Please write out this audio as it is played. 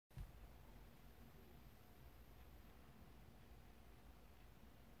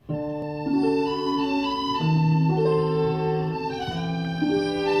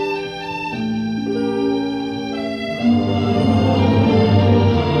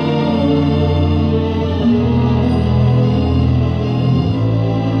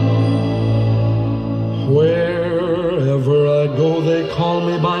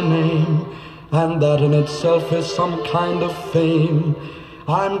itself is some kind of fame.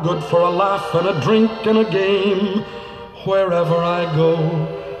 I'm good for a laugh and a drink and a game. Wherever I go,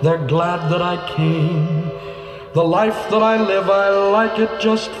 they're glad that I came. The life that I live, I like it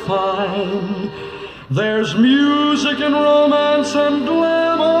just fine. There's music and romance and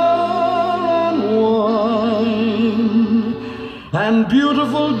glamour and wine, and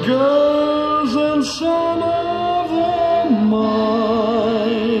beautiful girls and some of them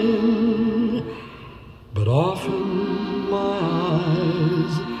mine. But often my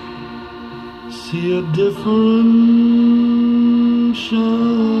eyes see a different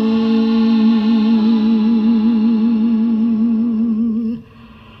shine.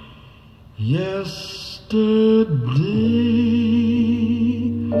 Yesterday,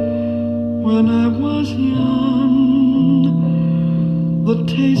 when I was young, the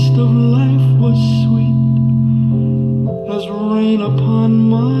taste of life was sweet as rain upon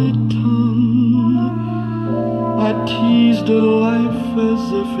my tongue. I teased at life as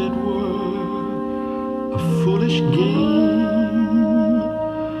if it were a foolish game.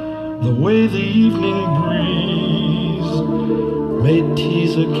 The way the evening breeze may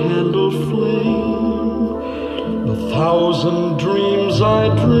tease a candle flame, the thousand dreams I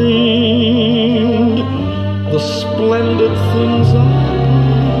dreamed, the splendid things I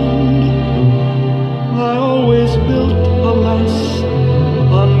planned, I always built, alas,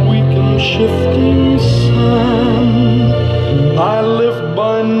 on weak and shifting sand. I lived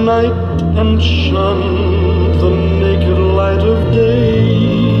by night and shunned the naked light of day.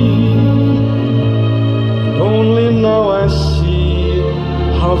 And only now I see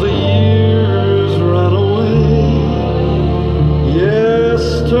how the years ran away.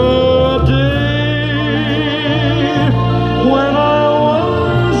 Yesterday, when I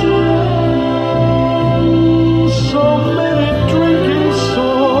was young, so many drinking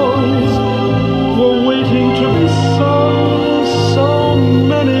songs were waiting to be sung. So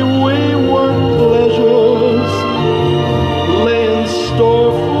many wayward pleasures lay in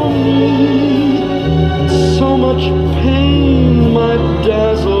store for me. So much pain my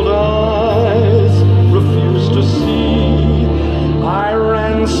dazzled eyes refused to see. I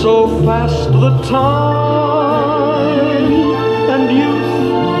ran so fast the time, and youth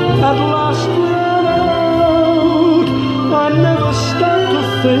at last ran out. I never stopped to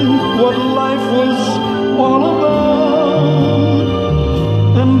think what life was all about,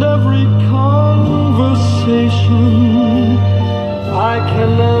 and every conversation I can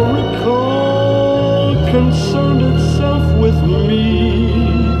now recall concerned itself with me,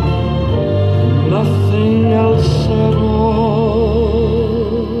 nothing else at all.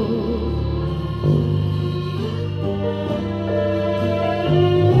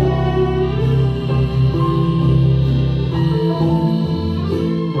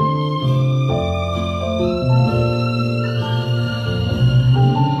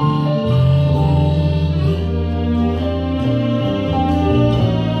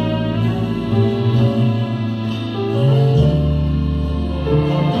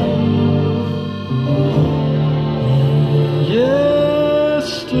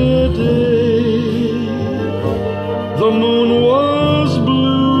 The moon was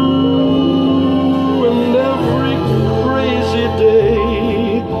blue, and every crazy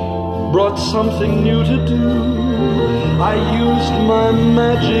day brought something new to do. I used my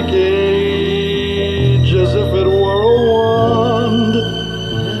magic age as if it were a wand,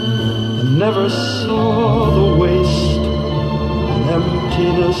 and never saw the waste and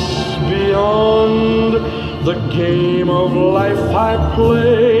emptiness beyond. The game of life I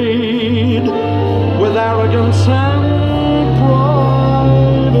played with arrogance and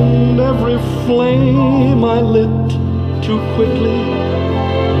pride, and every flame I lit too quickly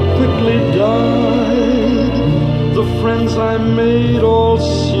died. The friends I made all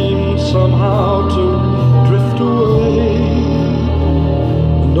seemed somehow to drift away,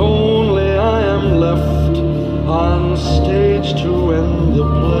 and only I am left on stage to end the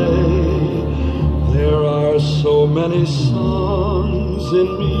play. There are so many songs in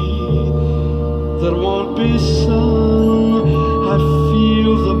me that won't be sung. I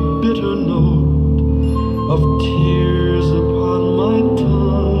feel the bitter note of tears upon my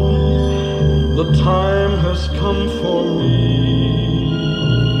tongue. The time has come for me